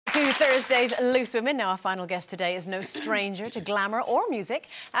To Thursday's Loose Women. Now, our final guest today is no stranger to glamour or music.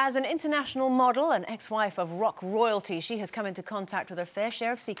 As an international model and ex-wife of rock royalty, she has come into contact with her fair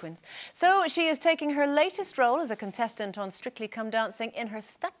share of sequins. So she is taking her latest role as a contestant on Strictly Come Dancing in her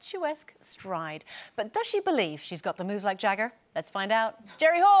statuesque stride. But does she believe she's got the moves like Jagger? Let's find out. It's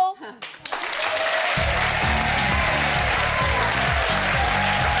Jerry Hall.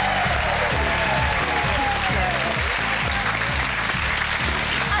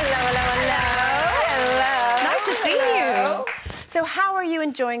 Hello. Nice to see you. So how are you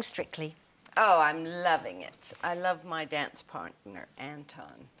enjoying Strictly? Oh, I'm loving it. I love my dance partner,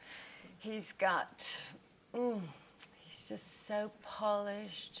 Anton. He's got... he's just so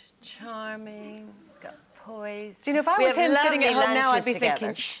polished, charming, he's got poise. Do you know, if I was him sitting at home now, I'd be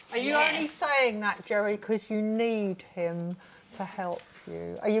thinking... Are you only saying that, Jerry, because you need him to help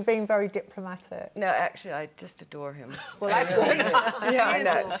you? Are you being very diplomatic? No, actually, I just adore him. Well, that's good. Yeah, I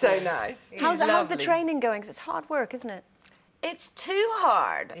know, it's so nice. How's the training going? Because it's hard work, isn't it? It's too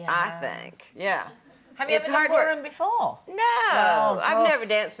hard, I think. Yeah. Have you ever done ballroom before? No, Oh, I've never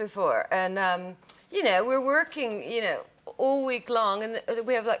danced before. And, you know, we're working, you know, all week long. And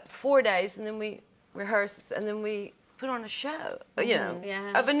we have, like, 4 days, and then we rehearse, and then we put on a show, you know,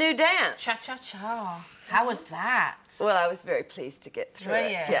 of a new dance. Cha-cha-cha. How was that? Well, I was very pleased to get through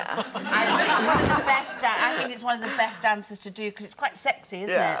it. Yeah. I think it's one of the best dances to do because it's quite sexy, isn't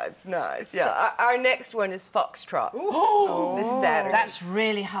it? Yeah, it's nice. Yeah. So, our next one is Foxtrot. Ooh. This Saturday. That's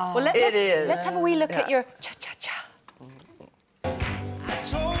really hard. Well, let's have a wee look at your cha-cha-cha. I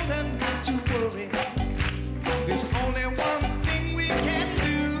told her not to worry. There's only one thing we can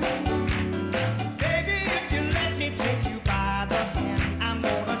do. Baby, if you let me take you by the hand, I'm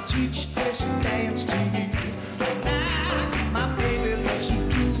gonna teach this dance to you. Now, my baby lets you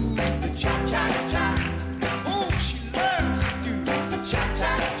do the cha-cha-cha. Oh, she loves to do the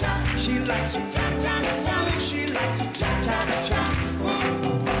cha-cha-cha. She likes to cha-cha-cha. She likes to cha-cha-cha.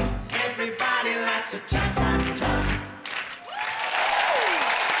 Everybody likes to cha-cha-cha.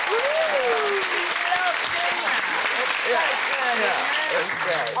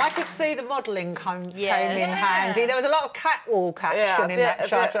 I could see the modelling came in handy. There was a lot of catwalk action in that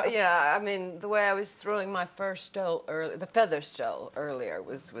cha-cha. Yeah, I mean, the way I was throwing my first stole earlier, the feather stole earlier,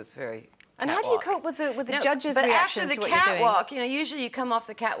 was very. And how do you cope with the judges' reaction to what you're doing? But after the catwalk, you know, usually you come off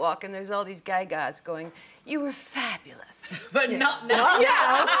the catwalk and there's all these gay guys going, "You were fabulous," but not now.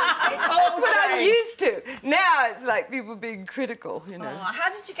 Yeah, that's what I'm used to. Now it's like people being critical, you know. Oh, how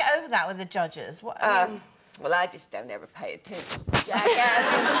did you get over that with the judges? What? Well, I just don't ever pay attention. Jackass.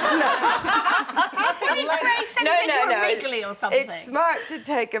 No. Legally or something. It's smart to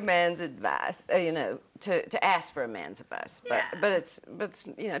take a man's advice, you know, to ask for a man's advice. But it's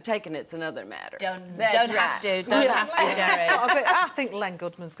you know, taking it's another matter. Don't have to, Jerry. I think Len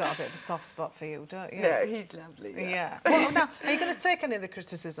Goodman's got a bit of a soft spot for you, don't you? No, he's lovely. Yeah. Well, now, are you going to take any of the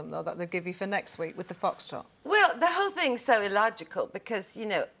criticism, though, that they give you for next week with the Foxtrot? Well, the whole thing's so illogical because, you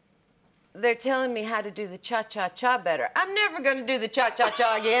know, they're telling me how to do the cha-cha-cha better. I'm never going to do the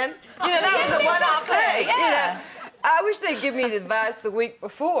cha-cha-cha again. You know, that was a one-off thing. Yeah. You know, I wish they'd give me the advice the week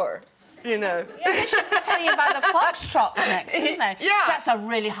before, you know. Yeah, they should tell you about the Foxtrot next, shouldn't they? Yeah. That's a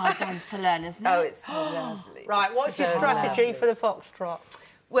really hard dance to learn, isn't it? Oh, it's so lovely. Right, what's your strategy for the Foxtrot?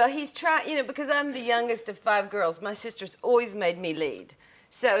 Well, he's trying, you know, because I'm the youngest of 5 girls, my sister's always made me lead.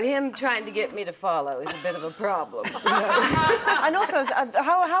 So him trying to get me to follow is a bit of a problem. You know? And also,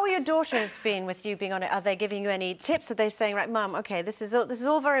 how are your daughters been with you being on it? Are they giving you any tips? Are they saying, right, Mum, OK, this is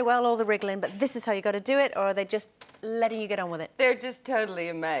all very well, all the wriggling, but this is how you got to do it? Or are they just letting you get on with it? They're just totally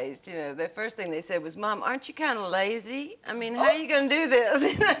amazed. You know, the first thing they said was, "Mom, aren't you kind of lazy? I mean, how are you going to do this?"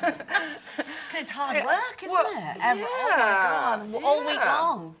 It's hard work, isn't it? Oh, my God. All week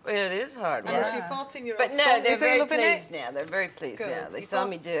long. Well, it is hard work. And is your 14-year-old But no, they're very loving pleased now. They're very pleased Good. now. They saw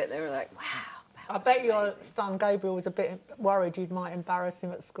me do it. They were like, "Wow." I bet your son Gabriel was a bit worried you might embarrass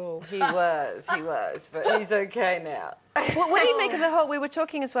him at school. He was, but he's okay now. What do you make of the whole... We were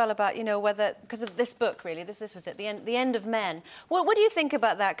talking as well about, you know, whether... Because of this book, really, this was at the end of Men. What do you think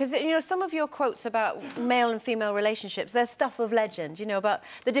about that? Because, you know, some of your quotes about male and female relationships, they're stuff of legend, you know, about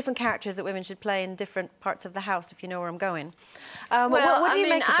the different characters that women should play in different parts of the house, if you know where I'm going. Well, what do you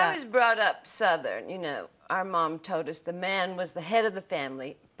make of that? I was brought up Southern, you know. Our mom told us the man was the head of the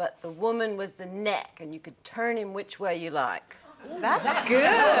family, but the woman was the neck, and you could turn him which way you like. That's good.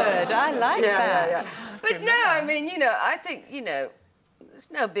 I like that. Yeah. But no, I mean, you know, I think, you know, it's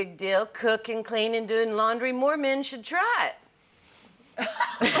no big deal. Cooking, cleaning, doing laundry. More men should try it.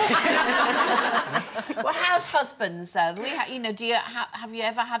 Well, house husbands, though, you know, have you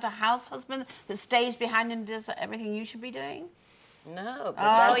ever had a house husband that stays behind and does everything you should be doing? No, but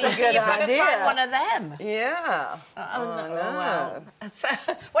Oh, that's a good you better idea. find one of them. Yeah. Wow.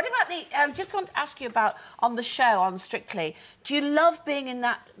 What about the... I just want to ask you about, on the show, on Strictly, do you love being in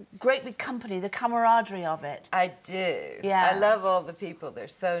that great big company, the camaraderie of it? I do. Yeah. I love all the people. They're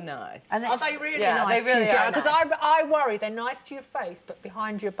so nice. And Are it's... they really Yeah, nice they really to you, are Because nice. I worry they're nice to your face, but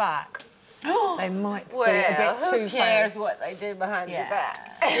behind your back, they might be a Well, bit who too cares what they do behind your Yeah.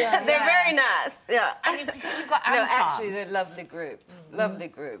 back? They're very nice. Yeah. And because you've got No, Anton. actually, they're a lovely group. Lovely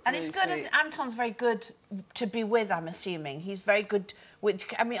group. And it's really good, sweet. Anton's very good to be with, I'm assuming. He's very good with...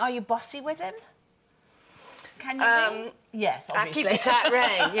 I mean, are you bossy with him? Can you be? Yes, I obviously. keep a tight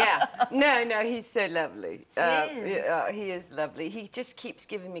rein, yeah. No, he's so lovely. He is. He is lovely. He just keeps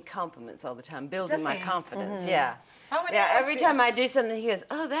giving me compliments all the time, Does building my he? confidence, yeah. How many Yeah, hours every do you- time I do something, he goes,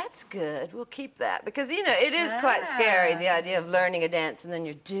 oh, that's good, we'll keep that. Because, you know, it is quite scary, the idea of learning a dance and then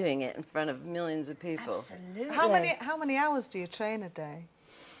you're doing it in front of millions of people. Absolutely. How many hours do you train a day?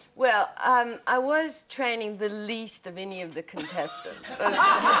 Well, I was training the least of any of the contestants.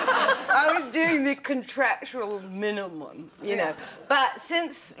 I was doing the contractual minimum, you know. But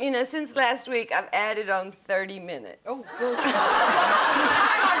since last week, I've added on 30 minutes. Oh, good.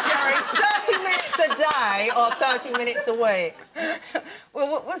 Hang on, Jerry. 30 minutes a day or 30 minutes a week?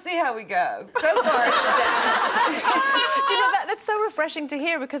 Well, we'll see how we go. So far, it's a day. Do you know, that's so refreshing to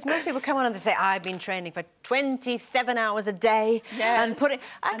hear, because most people come on and they say, I've been training for 27 hours a day and put it...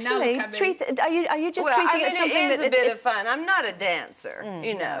 Actually, are you just treating it as something it is that a bit of fun. I'm not a dancer,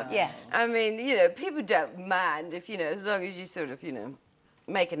 you know. Yes. I mean, you know, people don't mind if, you know, as long as you sort of, you know,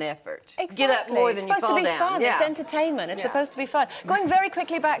 make an effort. Exactly. Get up more than you It's fall supposed to be down. fun. Yeah. It's entertainment. It's Yeah. supposed to be fun. Going very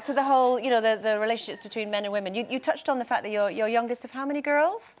quickly back to the whole, you know, the relationships between men and women. You touched on the fact that you're youngest of how many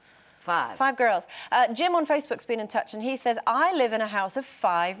girls? 5. 5 girls. Jim on Facebook's been in touch, and he says, I live in a house of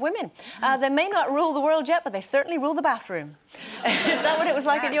 5 women. They may not rule the world yet, but they certainly rule the bathroom. Is that what it was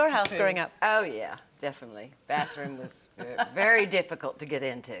like at your house growing up? Oh, yeah, definitely. Bathroom was very difficult to get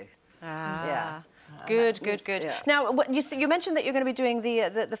into. Yeah. Good. Yeah. Now, you mentioned that you're going to be doing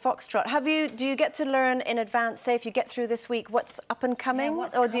the foxtrot. Do you get to learn in advance, say if you get through this week, what's up and coming?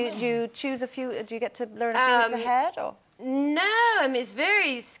 what's or coming? do you choose a few, do you get to learn a few weeks ahead? Or? No, I mean, it's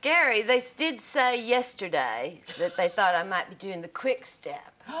very scary. They did say yesterday that they thought I might be doing the quick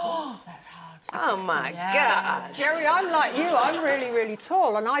step. That's hard. Oh, my God. Jerry, I'm like you. I'm really, really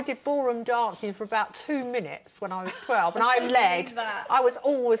tall, and I did ballroom dancing for about 2 minutes when I was 12, and I led. I was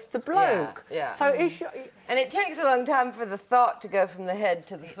always the bloke. Yeah. So is your... And it takes a long time for the thought to go from the head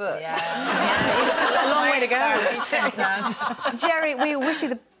to the foot. A long way to go. Jerry, we wish you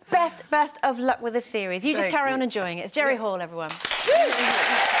the best of luck with this series. You just carry on enjoying it. It's Jerry Hall, everyone.